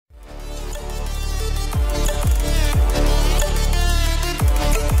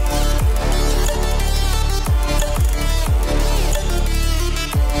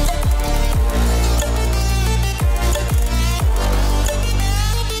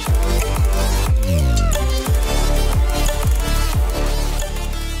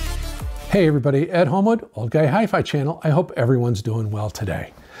Hey everybody, Ed Homewood, Old Guy Hi-Fi channel. I hope everyone's doing well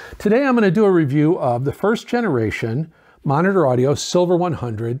today. Today I'm going to do a review of the first generation Monitor Audio Silver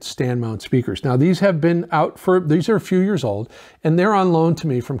 100 stand mount speakers. Now these have been out these are a few years old, and they're on loan to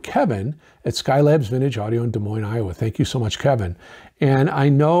me from Kevin at Skylabs Vintage Audio in Des Moines, Iowa. Thank you so much, Kevin. And I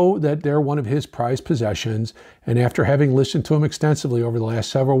know that they're one of his prized possessions, and after having listened to them extensively over the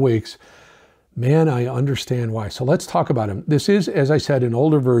last several weeks, man, I understand why. So let's talk about them. This is, as I said, an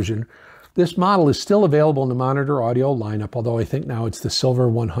older version. This model is still available in the Monitor Audio lineup, although I think now it's the Silver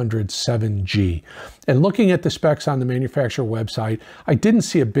 100 7G. And looking at the specs on the manufacturer website, I didn't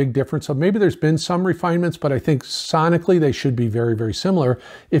see a big difference. So maybe there's been some refinements, but I think sonically they should be very, very similar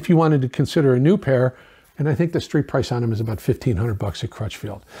if you wanted to consider a new pair. And I think the street price on them is about $1,500 at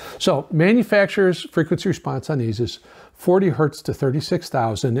Crutchfield. So manufacturer's frequency response on these is 40 hertz to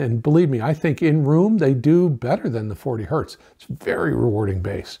 36,000. And believe me, I think in room, they do better than the 40 hertz. It's very rewarding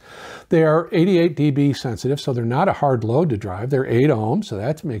bass. They are 88 dB sensitive, so they're not a hard load to drive. They're 8 ohms, so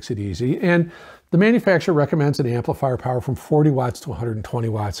that makes it easy. And the manufacturer recommends an amplifier power from 40 watts to 120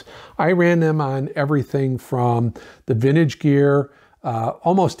 watts. I ran them on everything from the vintage gear.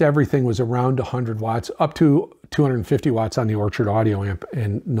 Almost everything was around 100 watts, up to 250 watts on the Orchard Audio Amp,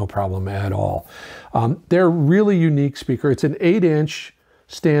 and no problem at all. They're a really unique speaker. It's an 8-inch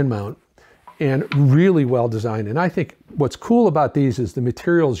stand mount and really well designed. And I think what's cool about these is the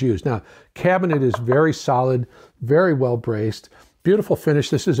materials used. Now, cabinet is very solid, very well braced, beautiful finish.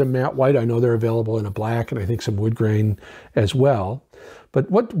 This is a matte white. I know they're available in a black and I think some wood grain as well. But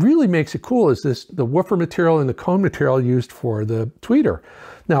what really makes it cool is the woofer material and the cone material used for the tweeter.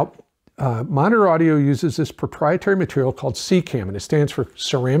 Now, Monitor Audio uses this proprietary material called CCAM, and it stands for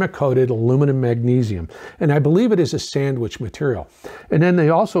ceramic coated aluminum magnesium. And I believe it is a sandwich material. And then they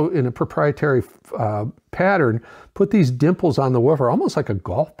also, in a proprietary pattern, put these dimples on the woofer, almost like a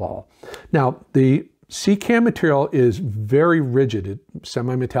golf ball. Now, the CCAM material is very rigid,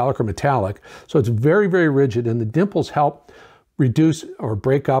 semi-metallic or metallic, so it's very, very rigid, and the dimples help reduce or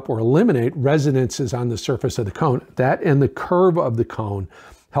break up or eliminate resonances on the surface of the cone. That and the curve of the cone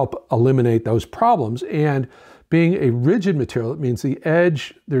help eliminate those problems. And being a rigid material, it means the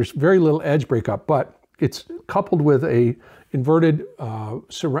edge, there's very little edge breakup, but it's coupled with a inverted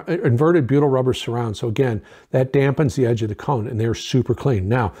butyl rubber surround. So again, that dampens the edge of the cone, and they're super clean.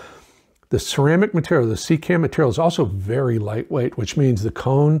 Now, the ceramic material, the CCAM material, is also very lightweight, which means the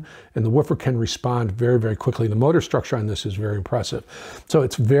cone and the woofer can respond very, very quickly. The motor structure on this is very impressive. So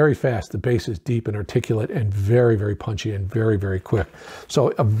it's very fast. The bass is deep and articulate and very, very punchy and very, very quick. So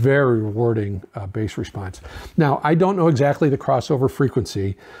a very rewarding bass response. Now, I don't know exactly the crossover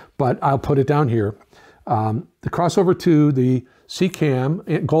frequency, but I'll put it down here. The crossover to the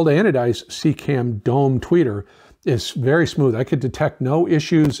CCAM, gold anodized CCAM dome tweeter, is very smooth. I could detect no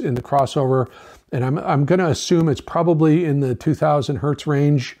issues in the crossover, and I'm going to assume it's probably in the 2,000 hertz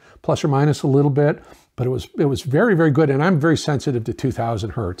range, plus or minus a little bit, but it was very, very good, and I'm very sensitive to 2,000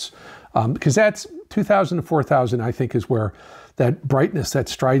 hertz, because that's 2,000 to 4,000, I think, is where that brightness, that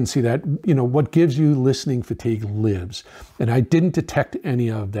stridency, that, you know, what gives you listening fatigue lives. And I didn't detect any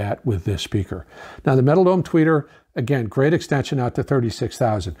of that with this speaker. Now, the metal dome tweeter, again, great extension out to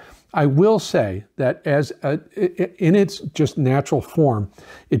 36,000. I will say that in its just natural form,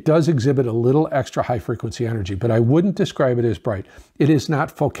 it does exhibit a little extra high frequency energy, but I wouldn't describe it as bright. It is not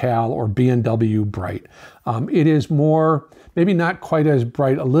Focal or B&W bright. It is more, maybe not quite as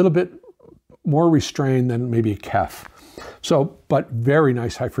bright, a little bit more restrained than maybe a KEF. So, but very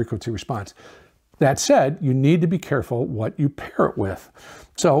nice high frequency response. That said, you need to be careful what you pair it with.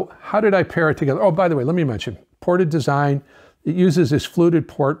 So how did I pair it together? Oh, by the way, let me mention, ported design. It uses this fluted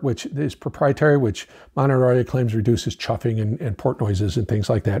port, which is proprietary, which Monitor Audio claims reduces chuffing and port noises and things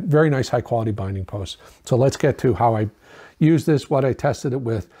like that. Very nice high quality binding posts. So let's get to how I use this, what I tested it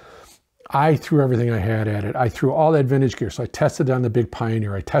with. I threw everything I had at it. I threw all that vintage gear. So I tested it on the Big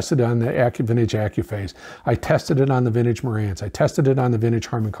Pioneer. I tested it on the vintage AccuPhase. I tested it on the vintage Marantz. I tested it on the vintage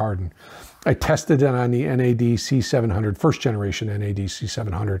Harman Kardon. I tested it on the NAD C700, first generation NAD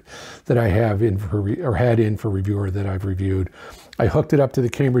C700 that I have in for, or had in for reviewer that I've reviewed. I hooked it up to the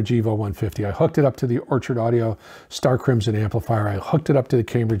Cambridge Evo 150. I hooked it up to the Orchard Audio Star Crimson amplifier. I hooked it up to the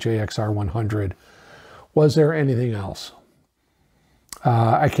Cambridge AXR 100. Was there anything else?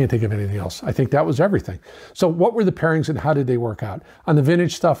 I can't think of anything else. I think that was everything. So what were the pairings and how did they work out? On the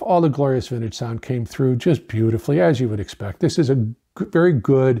vintage stuff, all the glorious vintage sound came through just beautifully, as you would expect. This is a very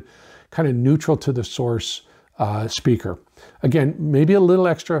good, kind of neutral to the source speaker. Again, maybe a little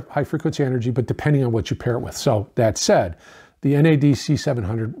extra high frequency energy, but depending on what you pair it with. So that said, the NAD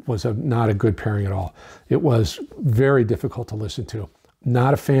C700 was not a good pairing at all. It was very difficult to listen to.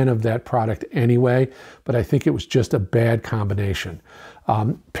 Not a fan of that product anyway, but I think it was just a bad combination.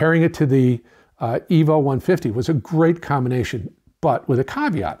 Pairing it to the Evo 150 was a great combination, but with a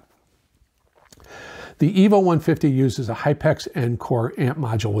caveat. The Evo 150 uses a Hypex N-Core amp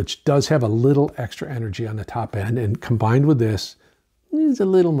module, which does have a little extra energy on the top end, and combined with this is a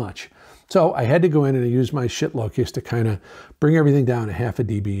little much. So I had to go in and use my Schiit Loxjie to kind of bring everything down a half a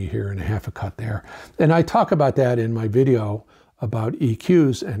dB here and a half a cut there. And I talk about that in my video about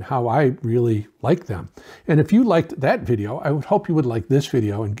EQs and how I really like them. And if you liked that video, I would hope you would like this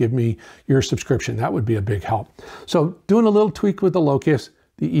video and give me your subscription. That would be a big help. So doing a little tweak with the Loxjie,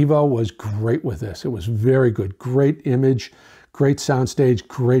 the Evo was great with this. It was very good, great image, great soundstage,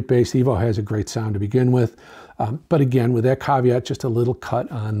 great bass. Evo has a great sound to begin with. But again, with that caveat, just a little cut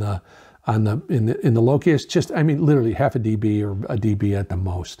in the Loxjie, just, I mean, literally half a dB or a dB at the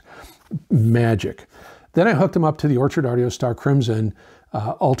most. Magic. Then I hooked them up to the Orchard Audio Star Crimson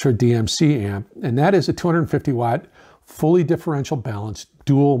Ultra DMC amp, and that is a 250 watt, fully differential balanced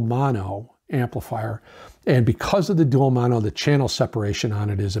dual mono amplifier. And because of the dual mono, the channel separation on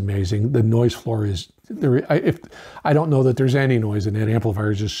it is amazing. The noise floor is, I don't know that there's any noise in that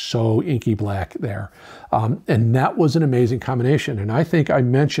amplifier. It's just so inky black there. And that was an amazing combination. And I think I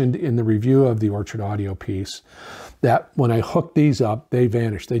mentioned in the review of the Orchard Audio piece that when I hooked these up, they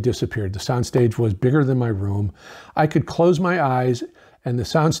vanished, they disappeared. The soundstage was bigger than my room. I could close my eyes, and the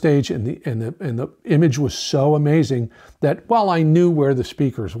soundstage and the image was so amazing that while I knew where the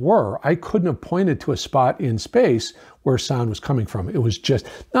speakers were, I couldn't have pointed to a spot in space where sound was coming from. It was just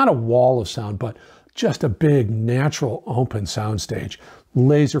not a wall of sound, but just a big natural open soundstage.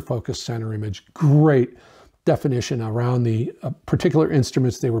 Laser focused center image, great definition around the particular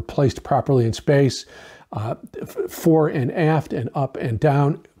instruments. They were placed properly in space. Fore and aft and up and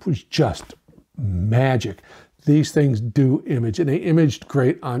down. It was just magic. These things do image, and they imaged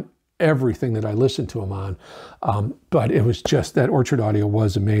great on everything that I listened to them on. But it was just, that Orchard Audio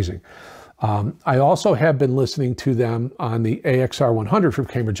was amazing. I also have been listening to them on the AXR 100 from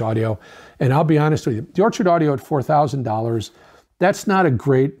Cambridge Audio, and I'll be honest with you, the Orchard Audio at $4,000, that's not a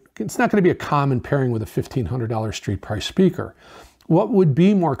great, it's not going to be a common pairing with a $1,500 street price speaker. What would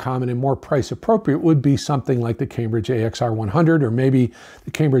be more common and more price appropriate would be something like the Cambridge AXR 100, or maybe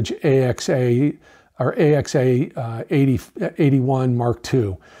the Cambridge AXA or AXA 81 Mark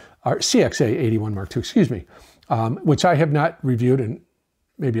II, or CXA 81 Mark II, excuse me, which I have not reviewed, and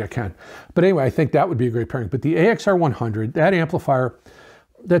maybe I can. But anyway, I think that would be a great pairing. But the AXR 100, that amplifier,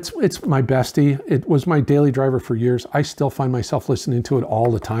 it's my bestie. It was my daily driver for years. I still find myself listening to it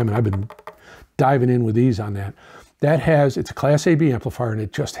all the time, and I've been diving in with ease on that. It's a Class AB amplifier, and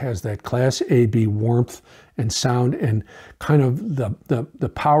it just has that Class AB warmth and sound and kind of the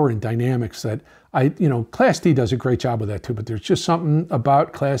power and dynamics that Class D does a great job with that too, but there's just something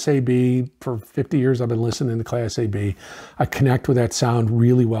about Class AB. For 50 years, I've been listening to Class AB. I connect with that sound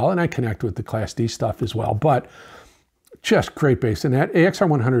really well, and I connect with the Class D stuff as well, but just great bass. And that AXR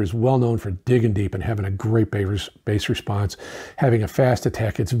 100 is well known for digging deep and having a great bass response, having a fast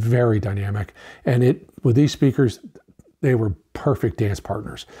attack. It's very dynamic. And with these speakers, they were perfect dance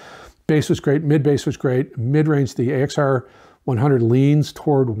partners. Bass was great, mid-bass was great. Mid-range, the AXR 100 leans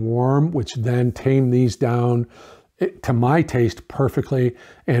toward warm, which then tamed these down to my taste perfectly.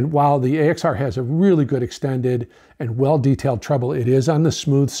 And while the AXR has a really good extended and well-detailed treble, it is on the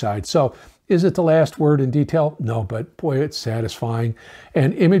smooth side. So is it the last word in detail? No, but boy, it's satisfying.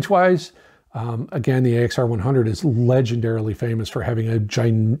 And image-wise, again, the AXR 100 is legendarily famous for having a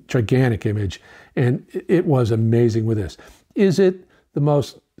gigantic image, and it was amazing with this. Is it the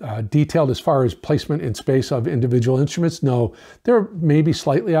most detailed as far as placement in space of individual instruments? No, they're maybe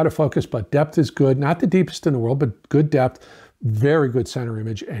slightly out of focus, but depth is good. Not the deepest in the world, but good depth, very good center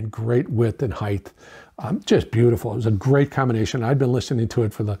image, and great width and height. Just beautiful. It was a great combination. I'd been listening to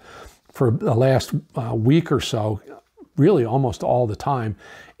it for the last week or so, really almost all the time.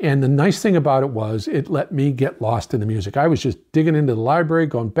 And the nice thing about it was it let me get lost in the music. I was just digging into the library,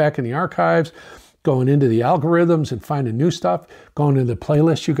 going back in the archives, going into the algorithms and finding new stuff, going into the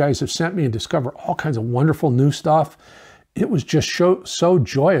playlist you guys have sent me and discover all kinds of wonderful new stuff. It was just so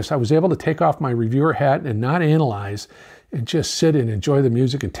joyous. I was able to take off my reviewer hat and not analyze and just sit and enjoy the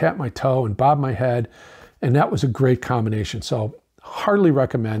music and tap my toe and bob my head. And that was a great combination. So heartily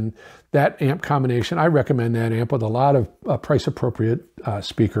recommend that amp combination. I recommend that amp with a lot of price appropriate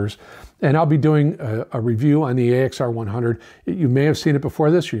speakers. And I'll be doing a review on the AXR 100. You may have seen it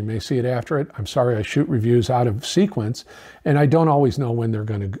before this, or you may see it after it. I'm sorry, I shoot reviews out of sequence, and I don't always know when they're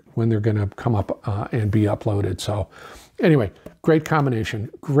gonna come up and be uploaded. So anyway, great combination,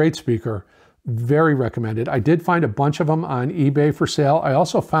 great speaker, Very recommended. I did find a bunch of them on eBay for sale. I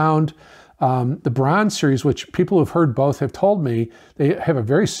also found the Bronze series, which people who've heard both have told me they have a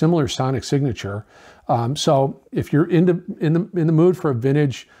very similar sonic signature. So if you're in the mood for a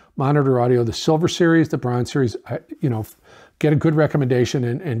vintage monitor audio, the Silver series, the Bronze series, you know, get a good recommendation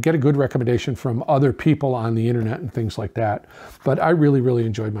and get a good recommendation from other people on the internet and things like that. But I really, really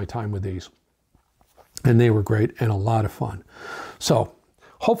enjoyed my time with these. And they were great and a lot of fun. So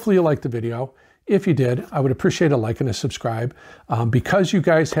hopefully you liked the video. If you did, I would appreciate a like and a subscribe. Because you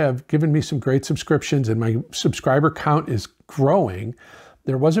guys have given me some great subscriptions and my subscriber count is growing,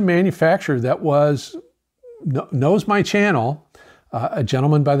 there was a manufacturer that knows my channel, a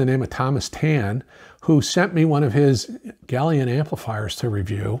gentleman by the name of Thomas Tan, who sent me one of his Galleon amplifiers to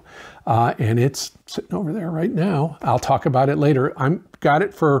review. And it's sitting over there right now. I'll talk about it later. Got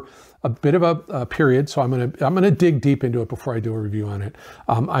it for a bit of a period, so I'm gonna dig deep into it before I do a review on it.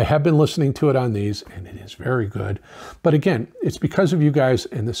 I have been listening to it on these, and it is very good. But again, it's because of you guys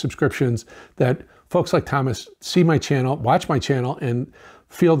and the subscriptions that folks like Thomas see my channel, watch my channel, and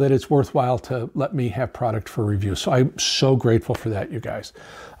feel that it's worthwhile to let me have product for review. So I'm so grateful for that, you guys.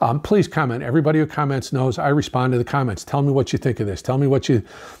 Please comment. Everybody who comments knows I respond to the comments. Tell me what you think of this. Tell me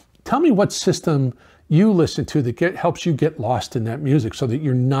what system you listen to that helps you get lost in that music so that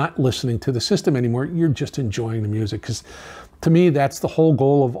you're not listening to the system anymore. You're just enjoying the music. Because to me, that's the whole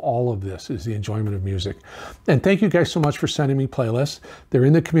goal of all of this, is the enjoyment of music. And thank you guys so much for sending me playlists. They're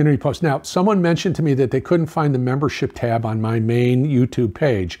in the community post. Now, someone mentioned to me that they couldn't find the membership tab on my main YouTube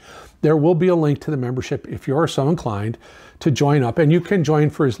page. There will be a link to the membership if you're so inclined to join up, and you can join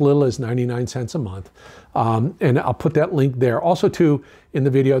for as little as 99 cents a month. And I'll put that link there. Also too, in the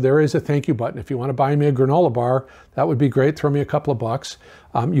video, there is a thank you button. If you want to buy me a granola bar, that would be great. Throw me a couple of bucks.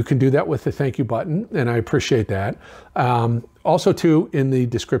 You can do that with the thank you button, and I appreciate that. Also too, in the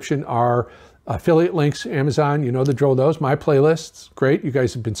description are affiliate links, Amazon, you know the drill, those. My playlists, great. You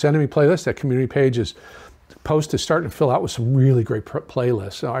guys have been sending me playlists. That community page post is starting to fill out with some really great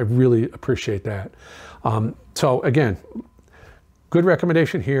playlists. So I really appreciate that. So again, good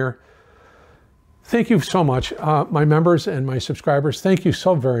recommendation here. Thank you so much. My members and my subscribers, thank you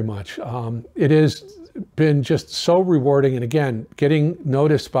so very much. It has been just so rewarding. And again, getting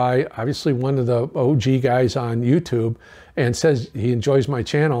noticed by obviously one of the OG guys on YouTube and says he enjoys my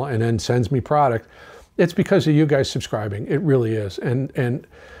channel and then sends me product. It's because of you guys subscribing. It really is. And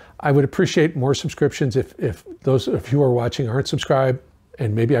I would appreciate more subscriptions if those of you who are watching aren't subscribed,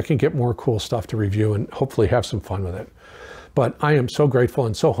 and maybe I can get more cool stuff to review and hopefully have some fun with it. But I am so grateful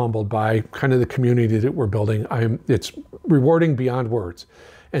and so humbled by kind of the community that we're building. It's rewarding beyond words.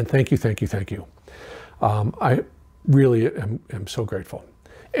 And thank you, thank you, thank you. I really am so grateful.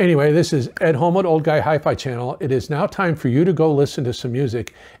 Anyway, this is Ed Homewood, Old Guy Hi-Fi channel. It is now time for you to go listen to some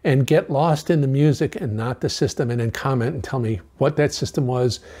music and get lost in the music and not the system, and then comment and tell me what that system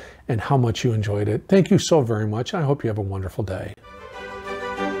was and how much you enjoyed it. Thank you so very much. I hope you have a wonderful day.